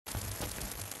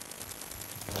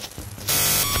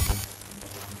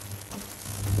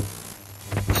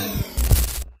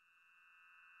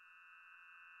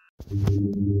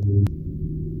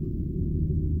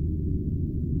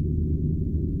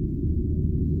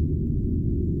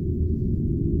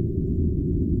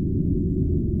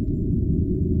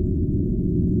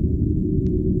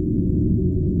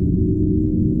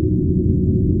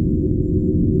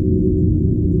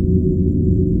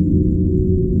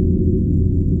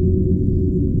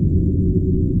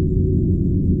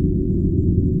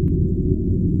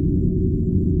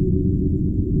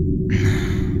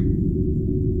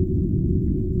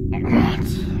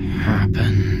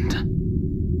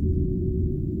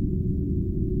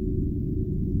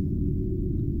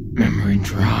Memory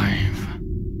drive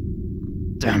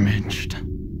damaged.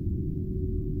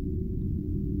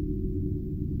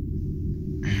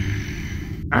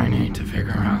 I need to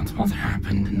figure out what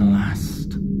happened in the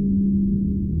last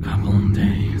couple of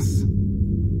days.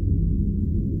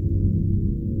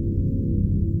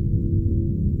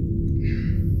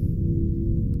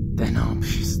 Then I'll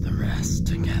piece the rest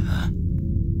together.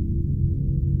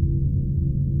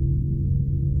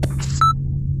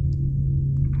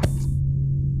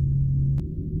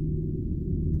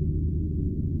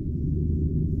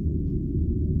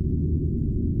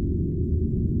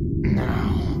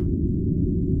 Now,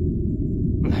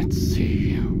 let's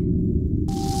see.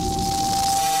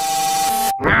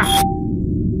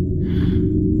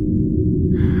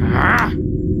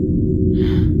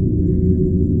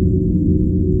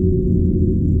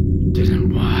 Didn't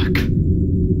work.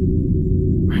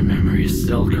 My memory is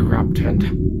still corrupted.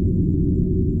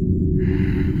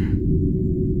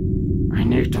 I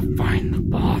need to find the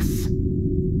boss.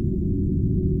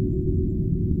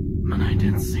 But I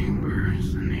didn't see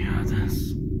Burrs and the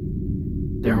others.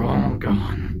 They're all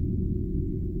gone.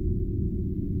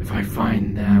 If I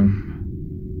find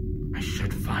them, I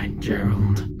should find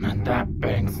Gerald. And that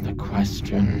begs the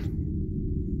question,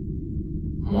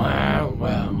 where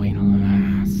will we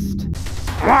last?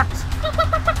 What?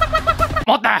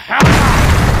 What the hell?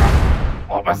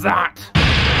 What was that?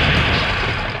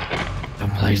 The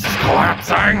place is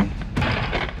collapsing.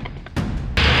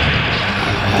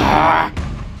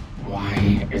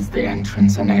 Why is the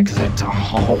entrance and exit a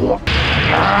hole?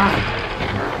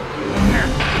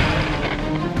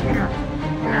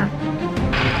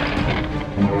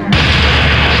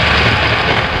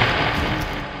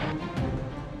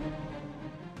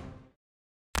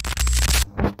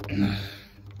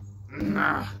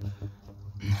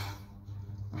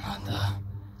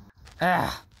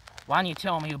 Why didn't you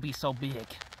tell me you'd be so big?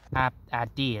 I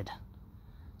did.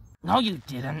 No, you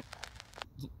didn't.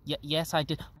 Yes, I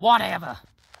did. Whatever.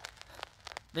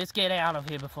 Let's get out of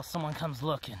here before someone comes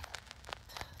looking.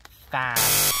 Fine.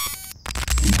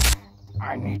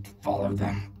 I need to follow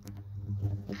them.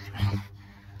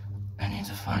 I need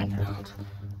to find out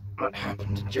what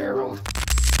happened to Gerald.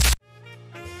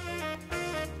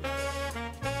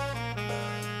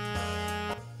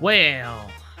 Well,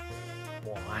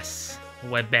 boss,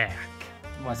 we're back.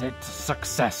 Was it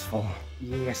successful?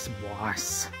 Yes,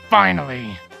 boss.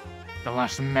 Finally! The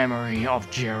last memory of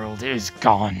Gerald is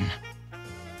gone.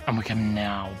 And we can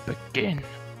now begin.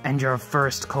 And your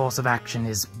first course of action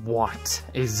is what,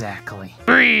 exactly?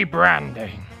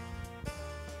 Rebranding.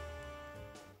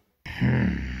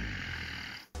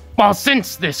 Well,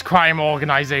 since this crime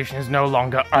organization is no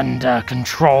longer under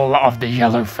control of the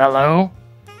Yellow Fellow,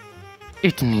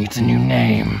 it needs a new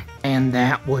name. And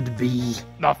that would be...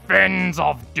 The Fins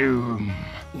of Doom.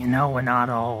 You know, we're not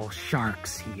all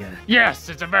sharks here. Yes,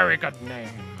 it's a very good name.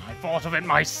 I thought of it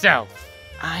myself.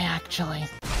 I actually...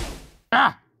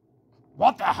 Ah!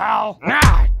 What the hell?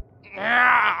 Ah!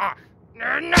 Ah!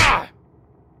 Ah!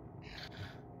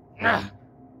 Ah!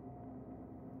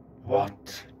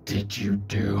 What did you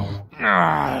do?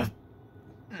 Ah!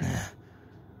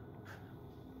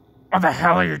 What the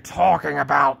hell are you talking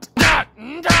about? Ah!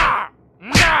 Ah!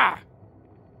 Ah!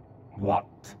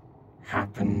 What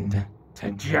happened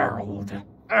to Gerald?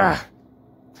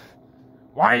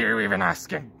 Why are you even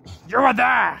asking? You were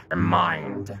there!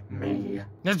 Remind me.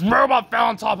 This robot fell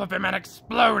on top of him and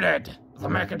exploded. The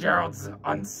Mecha Gerald's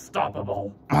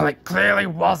unstoppable. Well, it clearly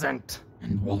wasn't.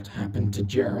 And what happened to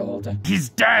Gerald? He's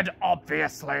dead,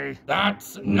 obviously.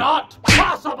 That's not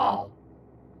possible!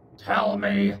 Tell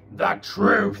me the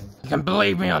truth. You can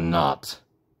believe me or not.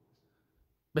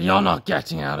 But you're not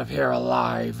getting out of here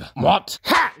alive. What?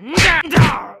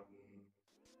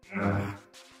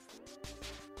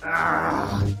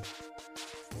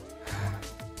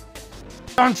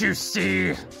 Don't you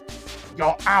see?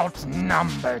 You're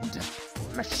outnumbered,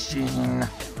 machine.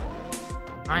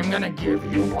 I'm gonna give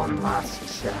you one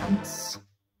last chance.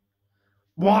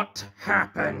 What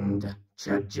happened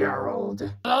to Gerald?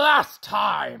 The last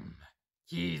time,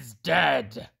 he's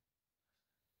dead.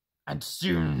 And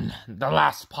soon, the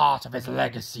last part of his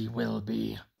legacy will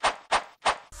be.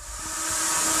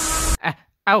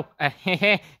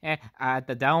 I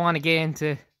don't want to get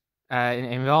into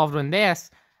involved in this.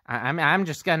 I'm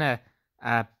just gonna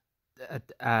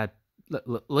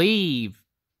leave.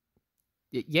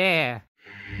 Yeah.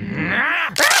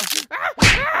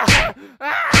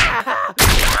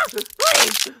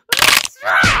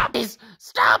 Please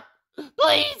stop!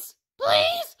 Please!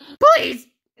 Please! Please!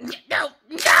 No!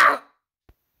 No!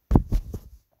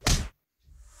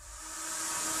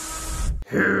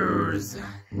 Who Who's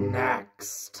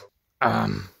next?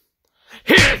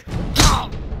 Here's...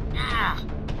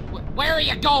 Where are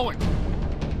you going?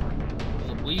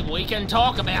 We can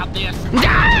talk about this.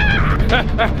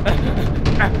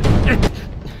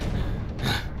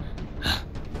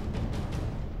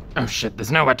 Oh shit,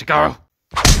 there's nowhere to go.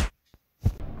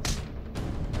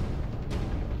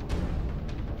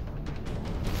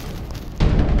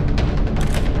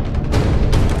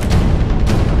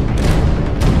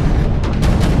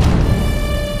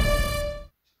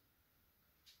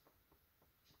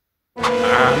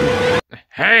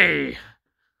 Hey,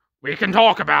 we can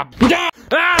talk about...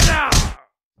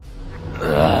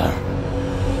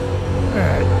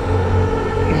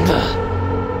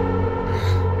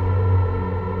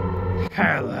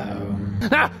 Hello.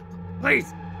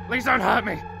 Please don't hurt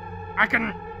me. I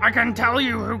can tell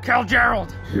you who killed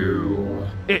Gerald. Who?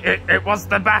 It was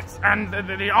the bat and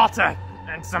the otter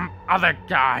and some other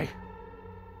guy.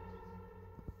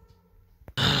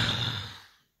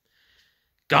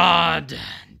 God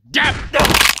damn.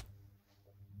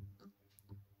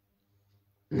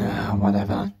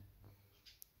 Whatever.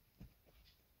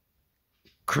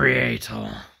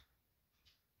 Creator,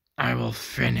 I will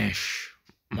finish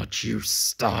what you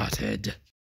started.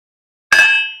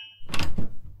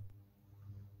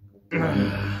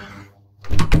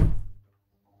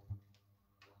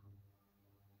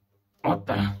 What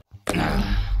the?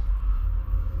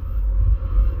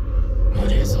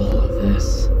 What is all of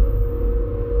this?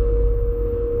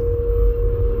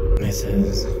 This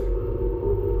is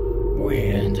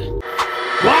weird.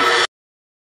 What?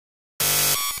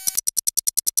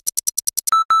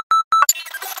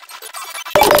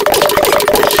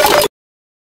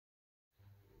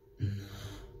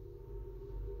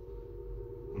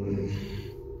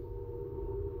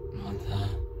 What the?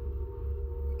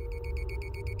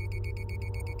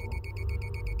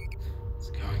 What's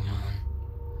going on?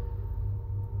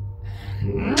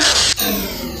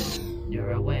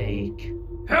 You're awake.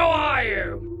 Who are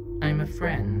you? I'm a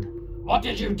friend. What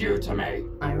did you do to me?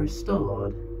 I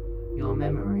restored your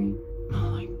memory.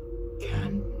 I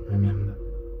can't remember.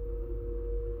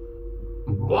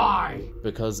 Why?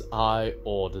 Because I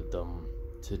ordered them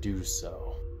to do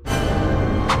so.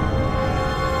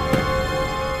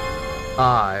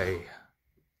 I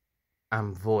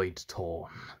am Void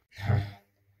Torn.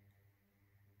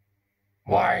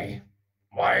 Why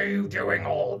are you doing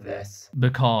all of this?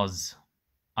 Because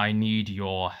I need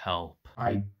your help.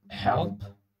 I help?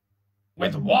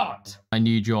 With what? I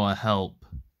need your help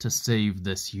to save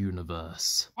this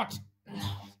universe. What?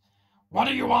 What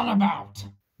are you on about?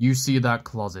 You see that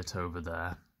closet over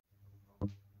there?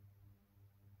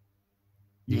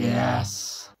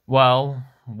 Yes. Well,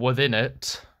 within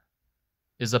it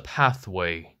is a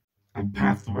pathway. A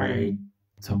pathway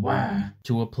to where?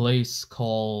 To a place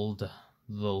called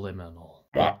the Liminal.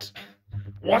 What?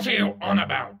 What are you on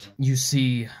about? You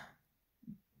see,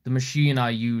 the machine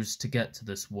I used to get to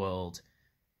this world,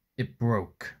 it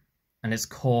broke, and its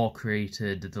core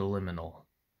created the Liminal.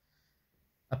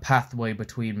 A pathway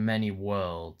between many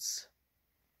worlds.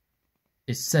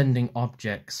 It's sending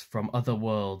objects from other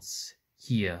worlds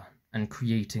here and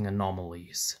creating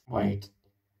anomalies. Wait.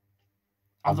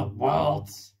 Other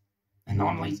worlds?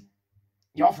 Anomalies?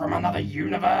 You're from another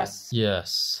universe?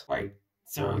 Yes. Wait,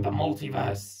 so the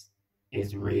multiverse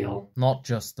is real? Not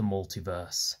just the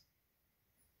multiverse.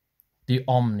 The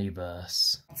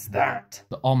Omniverse. What's that?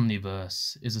 The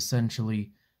Omniverse is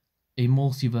essentially a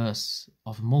multiverse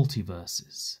of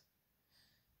multiverses.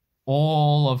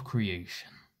 All of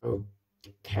creation.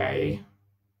 Okay.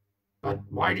 But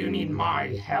why do you need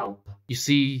my help? You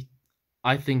see,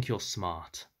 I think you're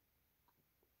smart.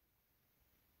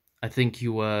 I think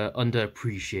you were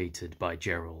underappreciated by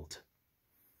Gerald.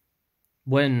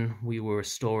 When we were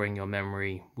restoring your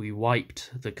memory, we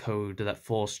wiped the code that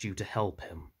forced you to help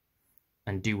him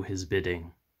and do his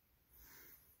bidding.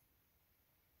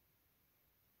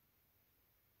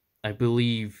 I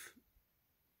believe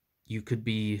you could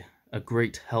be a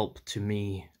great help to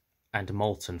me and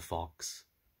Molten Fox.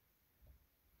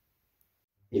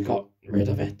 You got rid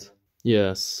of it?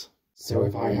 Yes. So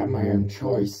if I have my own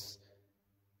choice,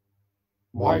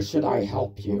 why should I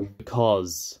help you?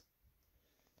 Because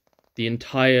the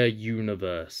entire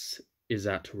universe is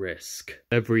at risk.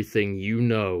 Everything you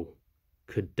know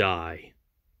could die.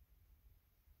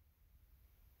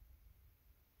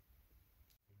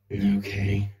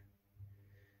 Okay.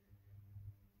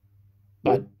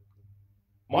 But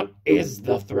what is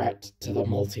the threat to the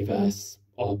multiverse?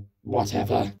 Or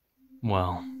whatever?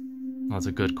 Well, that's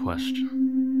a good question.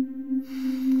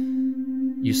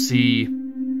 You see,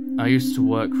 I used to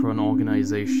work for an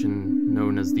organization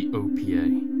known as the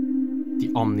OPA,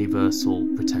 the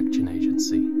Omniversal Protection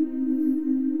Agency.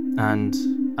 And,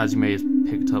 as you may have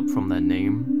picked up from their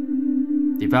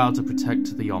name, they vowed to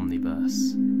protect the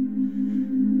Omniverse.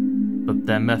 But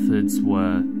their methods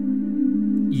were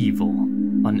evil,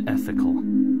 unethical.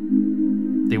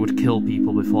 They would kill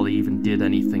people before they even did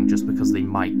anything just because they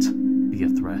might be a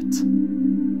threat.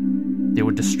 They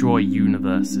would destroy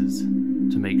universes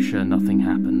to make sure nothing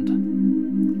happened.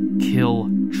 Kill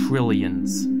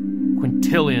trillions,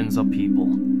 quintillions of people.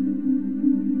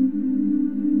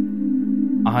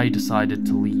 I decided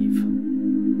to leave.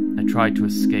 I tried to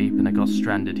escape and I got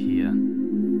stranded here.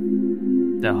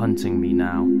 They're hunting me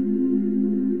now.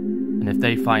 And if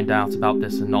they find out about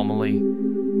this anomaly,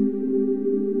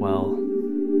 well,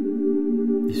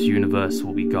 this universe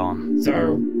will be gone.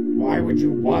 So, why would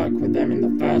you work with them in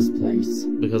the first place?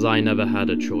 Because I never had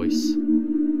a choice.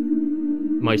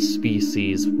 My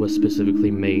species were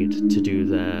specifically made to do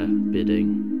their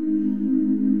bidding.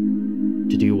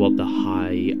 To do what the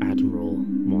High Admiral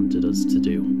wanted us to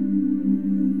do.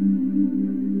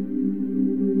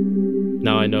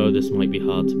 Now I know this might be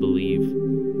hard to believe,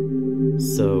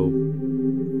 so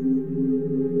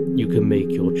you can make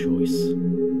your choice.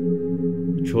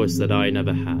 A choice that I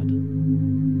never had.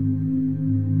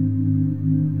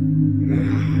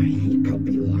 He could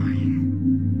be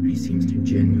lying. He seems too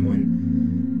genuine.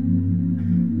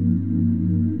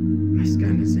 My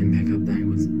scanners didn't pick up that he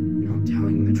was not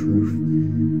telling the truth.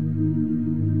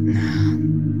 Nah.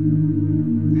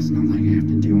 It's not like I have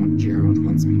to do what Gerald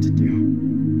wants me to do.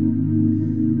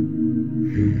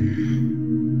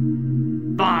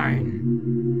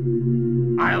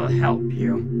 Fine. I'll help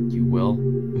you. You will?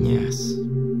 Yes.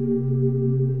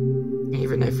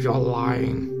 Even if you're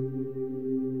lying.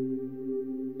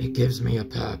 It gives me a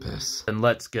purpose. Then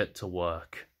let's get to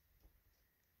work.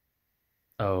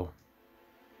 Oh.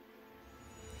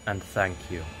 And thank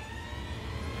you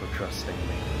for trusting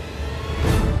me.